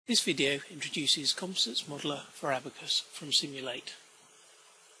This video introduces Composites Modeler for Abaqus from SIMULAYT.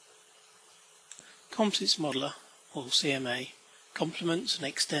 Composites Modeler, or CMA, complements and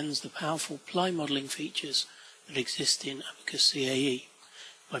extends the powerful ply modelling features that exist in Abaqus CAE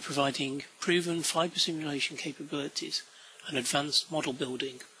by providing proven fibre simulation capabilities and advanced model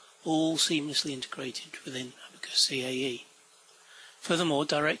building, all seamlessly integrated within Abaqus CAE. Furthermore,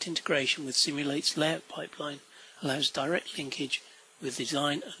 direct integration with SIMULAYT's layout pipeline allows direct linkage with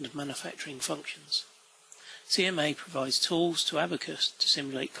design and manufacturing functions. CMA provides tools to Abaqus to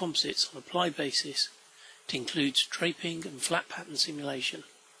simulate composites on a ply basis. It includes draping and flat pattern simulation.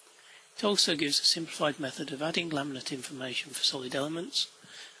 It also gives a simplified method of adding laminate information for solid elements,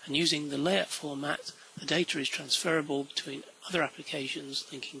 and using the layout format, the data is transferable between other applications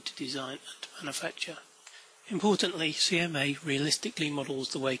linking to design and manufacture. Importantly, CMA realistically models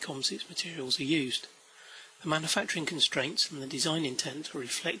the way composites materials are used. The manufacturing constraints and the design intent are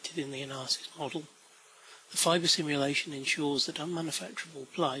reflected in the analysis model. The fibre simulation ensures that unmanufacturable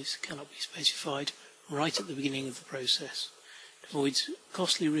plies cannot be specified right at the beginning of the process. It avoids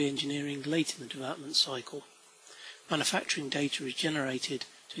costly re-engineering late in the development cycle. Manufacturing data is generated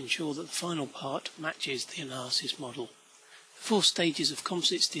to ensure that the final part matches the analysis model. The 4 stages of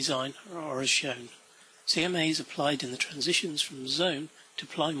composites design are as shown. CMA is applied in the transitions from zone to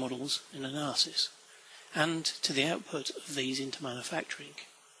ply models in analysis, and to the output of these into manufacturing.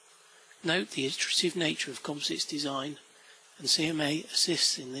 Note the iterative nature of composites design, and CMA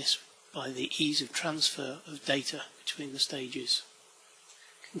assists in this by the ease of transfer of data between the stages.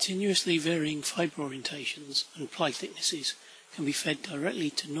 Continuously varying fibre orientations and ply thicknesses can be fed directly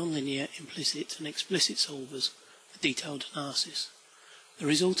to nonlinear implicit and explicit solvers for detailed analysis. The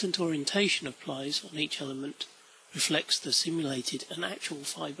resultant orientation of plies on each element reflects the simulated and actual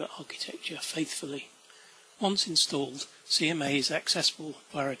fibre architecture faithfully. Once installed, CMA is accessible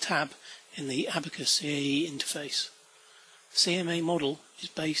via a tab in the Abaqus CAE interface. The CMA model is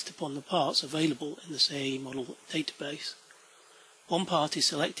based upon the parts available in the CAE model database. One part is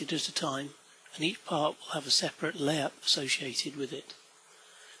selected at a time, and each part will have a separate layout associated with it.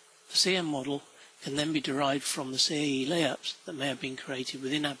 The CM model can then be derived from the CAE layouts that may have been created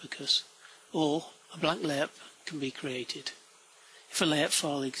within Abaqus, or a blank layout can be created. If a layout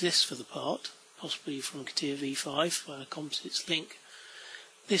file exists for the part, possibly from CATIA v5 via a composites link,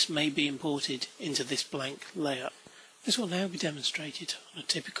 this may be imported into this blank layout. This will now be demonstrated on a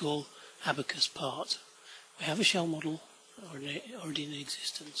typical Abaqus part. We have a shell model already in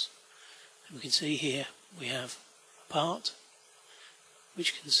existence, and we can see here we have a part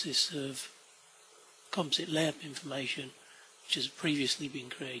which consists of composite layout information which has previously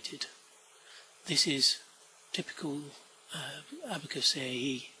been created. This is typical Abaqus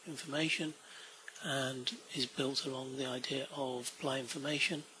CAE information and is built along the idea of ply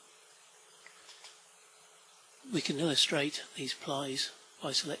information. We can illustrate these plies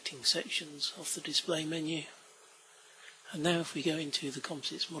by selecting sections off the display menu. And now if we go into the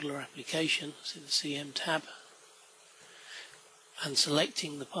Composites Modeler application, so the CM tab, and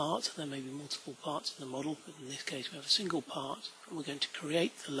selecting the part, there may be multiple parts in the model, but in this case we have a single part, and we're going to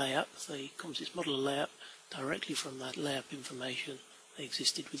create the layout, the Composites Modeler layout, directly from that layout information that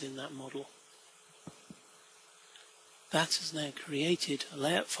existed within that model. That has now created a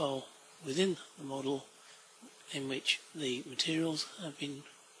layout file within the model in which the materials have been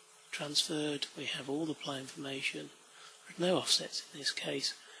transferred. We have all the ply information. There are no offsets in this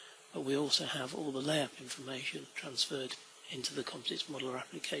case, but we also have all the layout information transferred into the Composites Modeler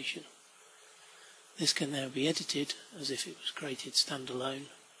application. This can now be edited as if it was created standalone.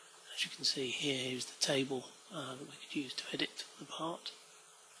 As you can see here is the table that we could use to edit the part.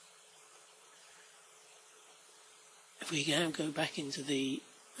 If we now go back into the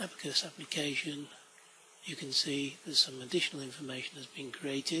Abaqus application, you can see there's some additional information has been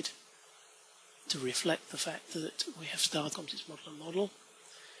created to reflect the fact that we have started Composites Modeler model,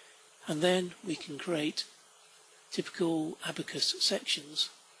 and then we can create typical Abaqus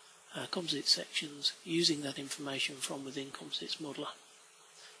sections, composite sections, using that information from within Composites Modeler.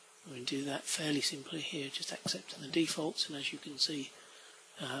 We can do that fairly simply here, just accepting the defaults, and as you can see,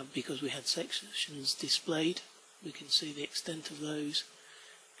 because we had sections displayed, we can see the extent of those,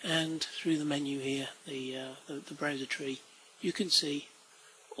 and through the menu here, the browser tree, you can see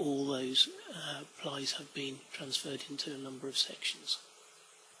all those plies have been transferred into a number of sections.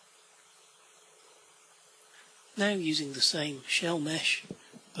 Now using the same shell mesh,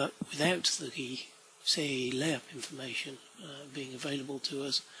 but without the CAE layout information being available to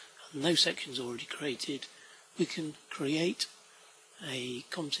us, and no sections already created, we can create a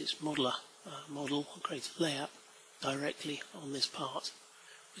Composites Modeler model, or create a layout directly on this part.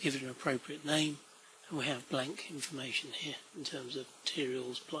 we give it an appropriate name, and we have blank information here in terms of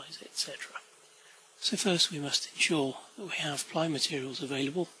materials, plies, etc. So first we must ensure that we have ply materials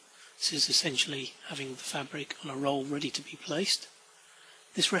available. This is essentially having the fabric on a roll ready to be placed.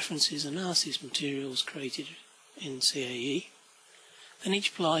 This references analysis materials created in CAE. Then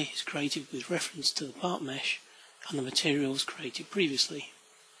each ply is created with reference to the part mesh and the materials created previously.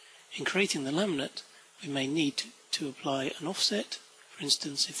 In creating the laminate, we may need to apply an offset, for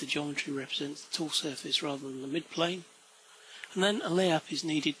instance if the geometry represents the tool surface rather than the mid-plane, and then a layup is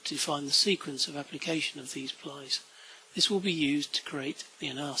needed to define the sequence of application of these plies. This will be used to create the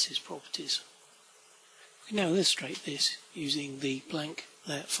analysis properties. We can now illustrate this using the blank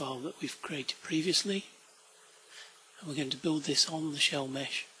layout file that we've created previously, and we're going to build this on the shell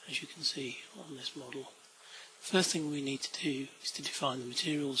mesh, as you can see on this model. First thing we need to do is to define the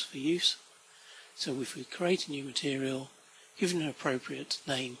materials for use. So if we create a new material, give it an appropriate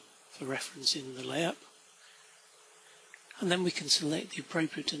name for reference in the layout, and then we can select the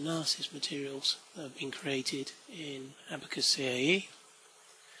appropriate analysis materials that have been created in Abaqus CAE.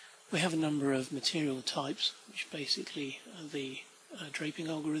 We have a number of material types, which basically are the draping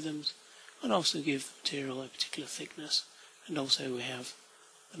algorithms, and also give the material a particular thickness, and also we have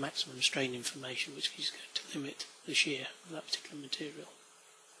the maximum strain information, which is going to limit the shear of that particular material.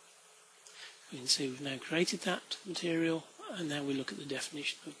 You can see we've now created that material, and now we look at the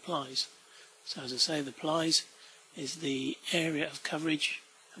definition of plies. So as I say, the plies is the area of coverage,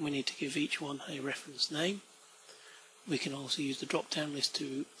 and we need to give each one a reference name. We can also use the drop-down list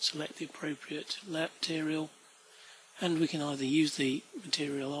to select the appropriate layout material, and we can either use the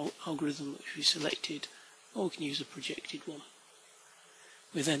material algorithm which we selected, or we can use a projected one.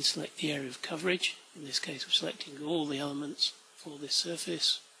 We then select the area of coverage. In this case we're selecting all the elements for this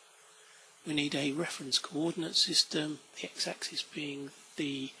surface. We need a reference coordinate system, the x-axis being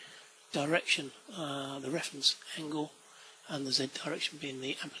the direction, the reference angle, and the z direction being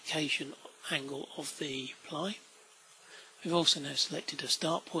the application angle of the ply. We've also now selected a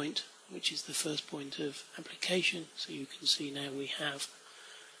start point, which is the first point of application, so you can see now we have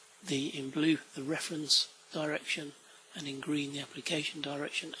in blue the reference direction, and in green the application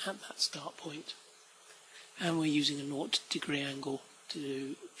direction at that start point. And we're using a 0-degree angle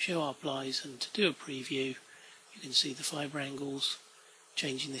to show our plies, and to do a preview you can see the fibre angles.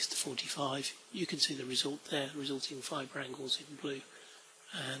 Changing this to 45, you can see the result there, resulting fibre angles in blue,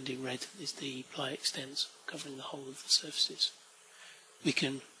 and in red is the ply extents covering the whole of the surfaces. We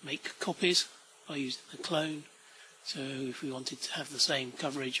can make copies by using the clone, so if we wanted to have the same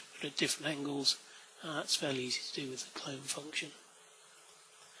coverage but at different angles, it's fairly easy to do with the clone function.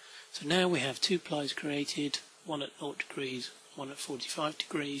 So now we have two plies created, one at 0 degrees, one at 45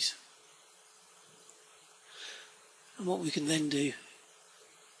 degrees. And what we can then do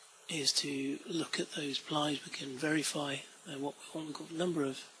is to look at those plies. We can verify what we want. We've got a number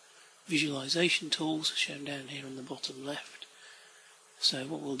of visualization tools shown down here in the bottom left. So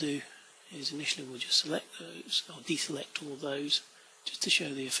what we'll do is initially we'll just select those, or deselect all those, just to show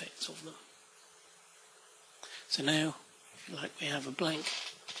the effects of them. So now, if you like, we have a blank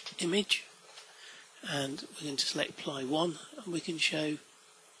image, and we're going to select ply 1, and we can show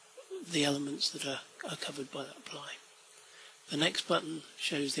the elements that are covered by that ply. The next button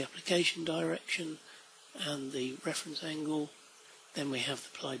shows the application direction and the reference angle. Then we have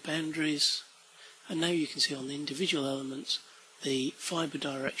the ply boundaries, and now you can see on the individual elements the fibre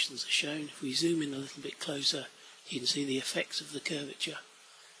directions are shown. If we zoom in a little bit closer, you can see the effects of the curvature.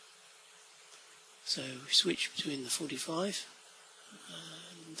 So we switch between the 45,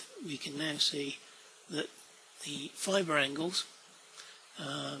 and we can now see that the fibre angles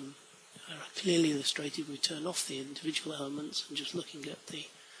are clearly illustrated. We turn off the individual elements and just looking at the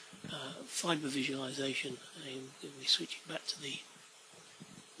fibre visualization, and we'll be switching back to the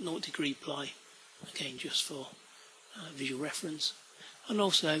 0-degree ply again just for visual reference. And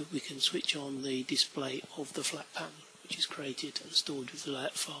also we can switch on the display of the flat pattern, which is created and stored with the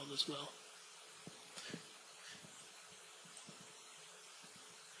layout file as well.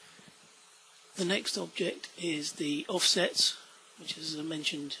 The next object is the offsets, which, as I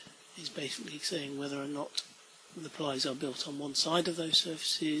mentioned, is basically saying whether or not the plies are built on one side of those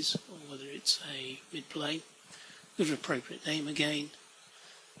surfaces or whether it's a mid-plane. Give an appropriate name again.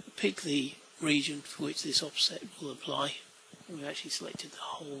 Pick the region for which this offset will apply. We've actually selected the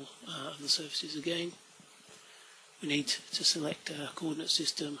whole of the surfaces again. We need to select a coordinate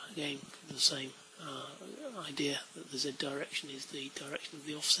system, again for the same idea that the Z direction is the direction of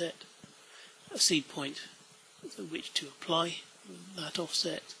the offset. A seed point at which to apply that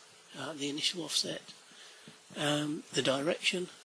offset, the initial offset, the direction,